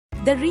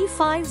The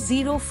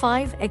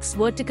RE500X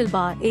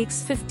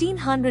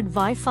AX1500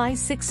 Wi-Fi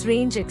 6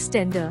 range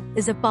extender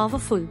is a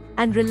powerful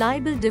and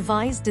reliable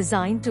device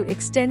designed to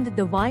extend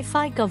the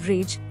Wi-Fi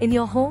coverage in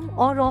your home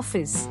or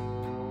office.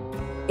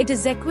 It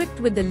is equipped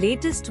with the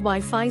latest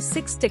Wi-Fi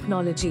 6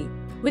 technology,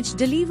 which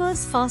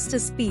delivers faster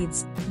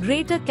speeds,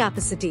 greater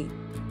capacity,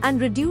 and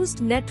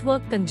reduced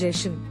network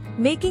congestion,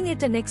 making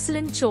it an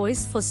excellent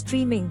choice for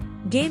streaming,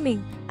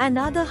 gaming, and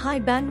other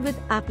high-bandwidth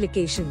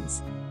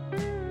applications.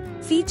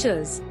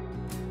 Features: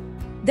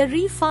 the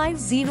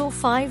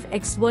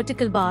RE500X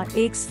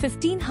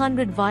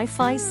AX1500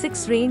 Wi-Fi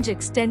 6 range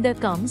extender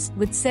comes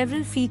with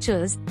several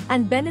features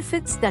and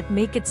benefits that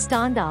make it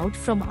stand out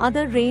from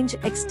other range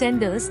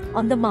extenders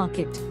on the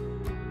market.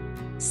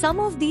 Some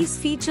of these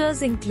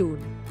features include: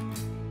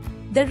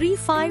 the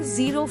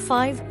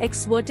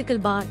RE500X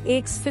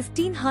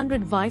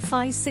AX1500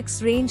 Wi-Fi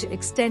 6 range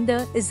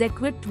extender is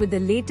equipped with the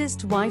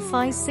latest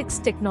Wi-Fi 6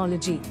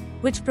 technology,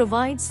 which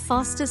provides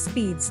faster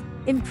speeds,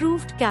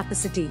 improved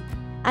capacity,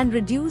 and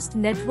reduced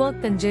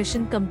network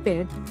congestion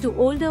compared to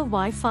older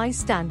Wi-Fi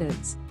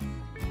standards.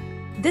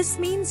 This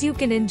means you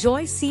can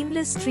enjoy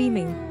seamless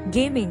streaming,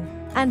 gaming,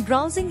 and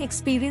browsing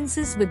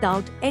experiences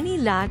without any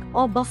lag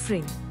or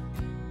buffering.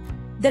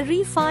 The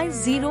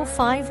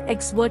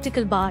RE500X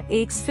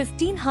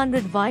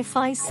AX1500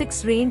 Wi-Fi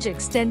 6 range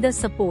extender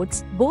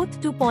supports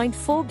both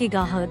 2.4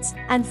 GHz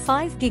and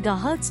 5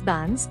 GHz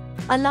bands,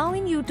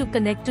 allowing you to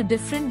connect to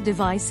different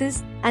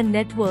devices and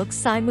networks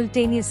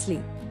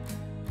simultaneously.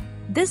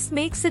 This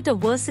makes it a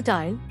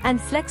versatile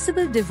and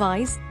flexible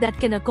device that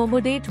can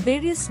accommodate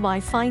various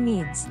Wi-Fi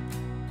needs.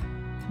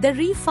 The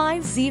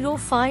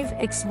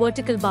RE500X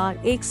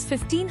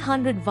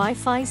AX1500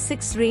 Wi-Fi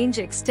 6 range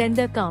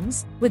extender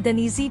comes with an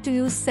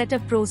easy-to-use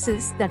setup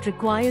process that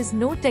requires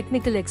no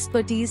technical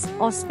expertise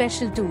or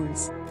special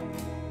tools.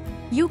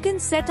 You can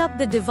set up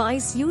the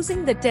device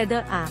using the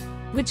Tether app,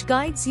 which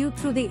guides you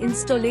through the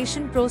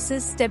installation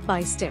process step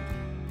by step.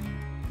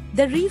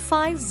 The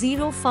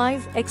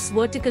RE500X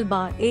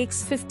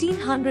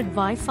AX1500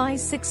 Wi-Fi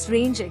 6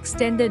 range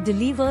extender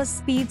delivers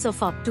speeds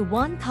of up to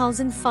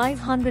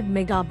 1500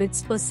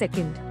 megabits per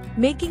second,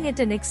 making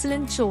it an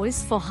excellent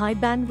choice for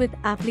high-bandwidth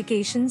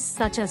applications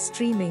such as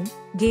streaming,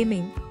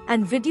 gaming,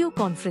 and video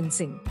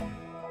conferencing.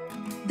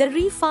 The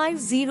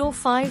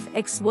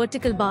RE500X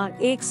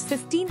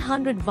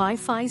AX1500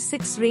 Wi-Fi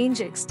 6 range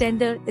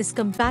extender is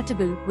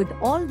compatible with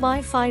all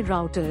Wi-Fi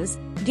routers,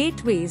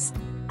 gateways,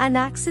 and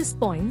access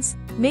points,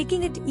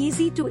 making it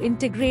easy to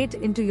integrate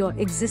into your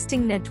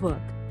existing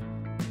network.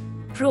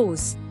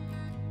 Pros: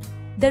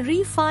 the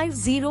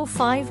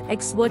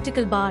RE500X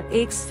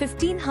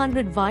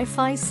AX1500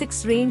 Wi-Fi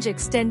 6 range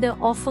extender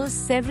offers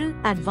several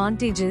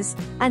advantages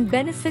and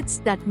benefits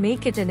that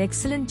make it an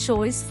excellent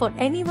choice for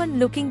anyone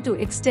looking to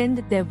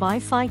extend their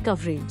Wi-Fi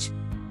coverage.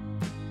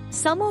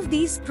 Some of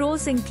these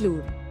pros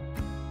include: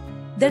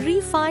 the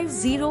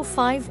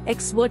RE500X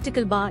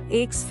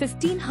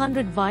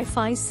AX1500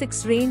 Wi-Fi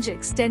 6 range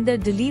extender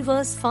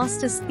delivers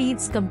faster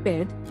speeds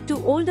compared to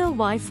older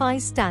Wi-Fi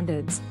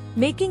standards,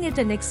 making it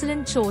an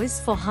excellent choice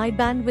for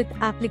high-bandwidth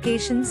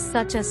applications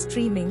such as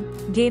streaming,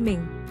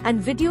 gaming, and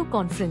video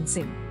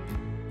conferencing.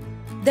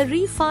 The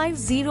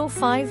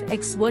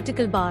RE500X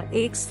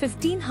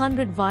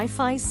AX1500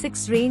 Wi-Fi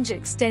 6 range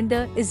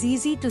extender is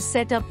easy to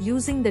set up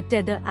using the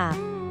Tether app,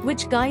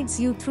 which guides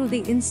you through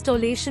the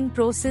installation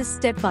process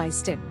step by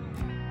step.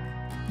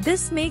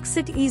 This makes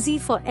it easy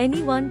for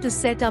anyone to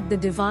set up the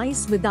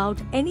device without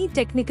any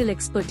technical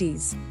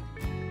expertise.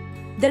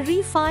 The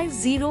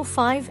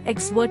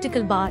RE500X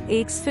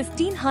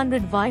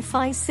AX1500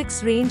 Wi-Fi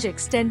 6 range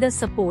extender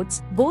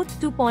supports both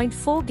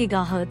 2.4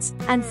 GHz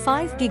and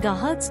 5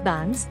 GHz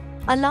bands,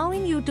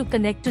 allowing you to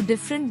connect to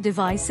different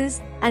devices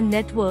and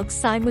networks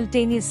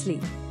simultaneously.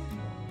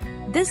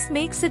 This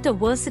makes it a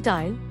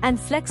versatile and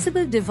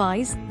flexible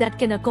device that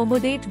can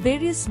accommodate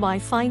various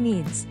Wi-Fi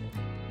needs.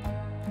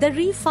 The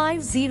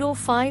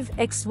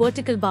RE500X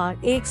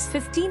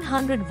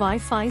AX1500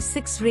 Wi-Fi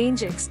 6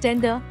 range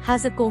extender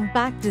has a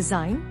compact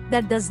design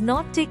that does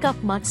not take up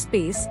much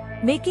space,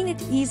 making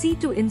it easy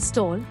to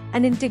install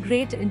and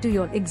integrate into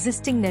your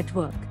existing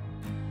network.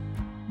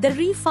 The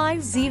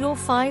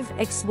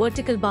RE500X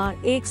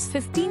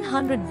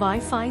AX1500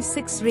 Wi-Fi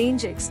 6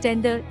 range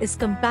extender is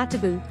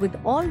compatible with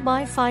all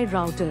Wi-Fi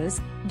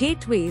routers,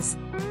 gateways,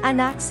 and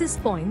access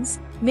points,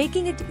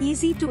 making it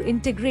easy to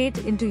integrate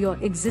into your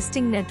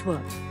existing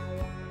network.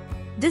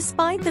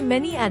 Despite the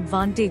many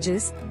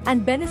advantages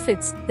and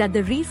benefits that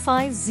the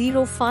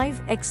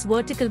RE500X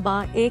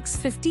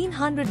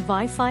AX1500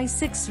 Wi-Fi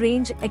 6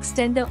 range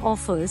extender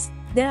offers,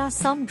 there are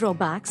some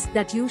drawbacks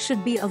that you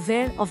should be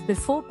aware of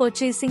before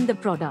purchasing the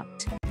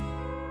product.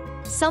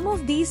 Some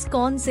of these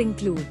cons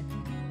include: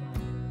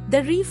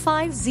 the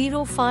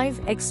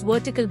RE500X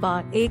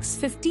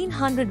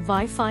AX1500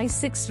 Wi-Fi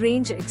 6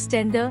 range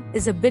extender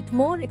is a bit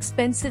more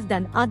expensive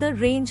than other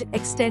range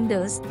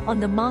extenders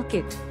on the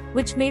market,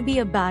 which may be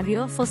a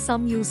barrier for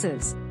some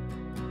users.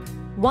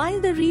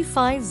 While the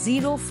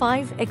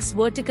RE500X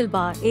Vertical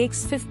Bar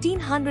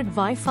AX1500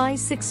 Wi-Fi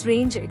 6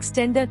 range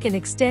extender can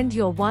extend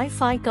your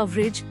Wi-Fi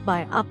coverage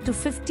by up to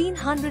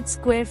 1500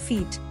 square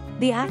feet,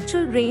 the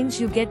actual range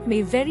you get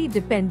may vary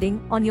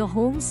depending on your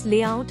home's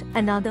layout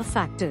and other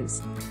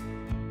factors.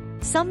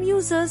 Some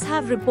users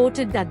have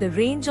reported that the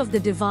range of the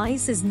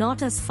device is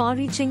not as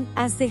far-reaching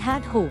as they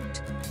had hoped.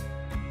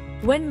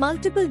 When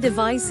multiple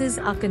devices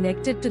are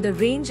connected to the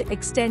range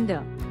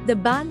extender, the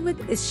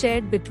bandwidth is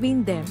shared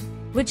between them,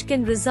 which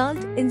can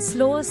result in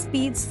slower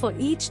speeds for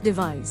each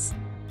device.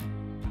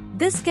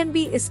 This can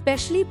be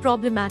especially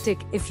problematic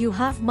if you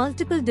have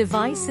multiple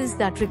devices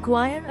that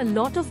require a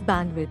lot of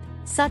bandwidth,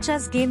 such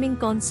as gaming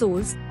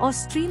consoles or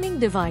streaming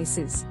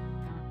devices.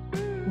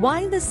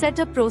 While the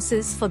setup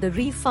process for the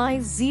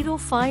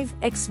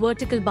RE500X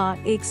Vertical Bar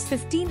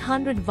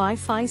AX1500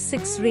 Wi-Fi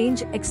 6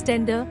 range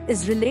extender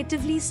is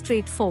relatively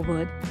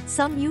straightforward,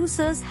 some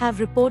users have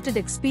reported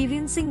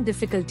experiencing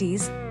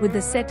difficulties with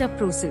the setup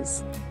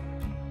process.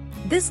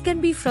 This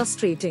can be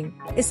frustrating,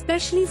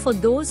 especially for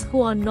those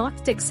who are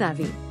not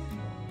tech-savvy.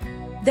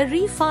 The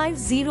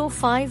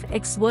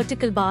RE500X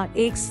Vertical Bar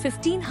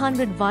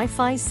AX1500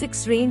 Wi-Fi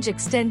 6 range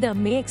extender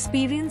may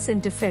experience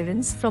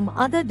interference from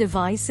other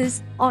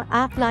devices or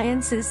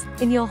appliances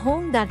in your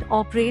home that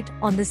operate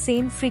on the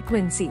same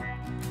frequency.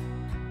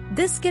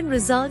 This can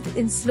result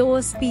in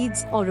slower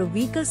speeds or a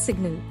weaker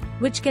signal,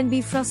 which can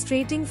be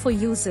frustrating for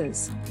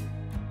users.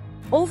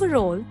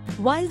 Overall,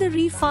 while the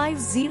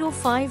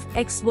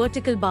RE500X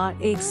Vertical Bar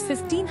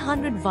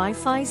AX1500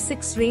 Wi-Fi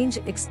 6 range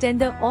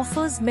extender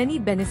offers many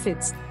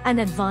benefits and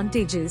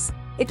advantages,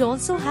 it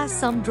also has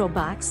some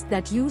drawbacks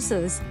that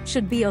users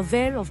should be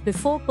aware of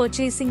before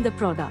purchasing the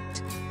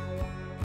product.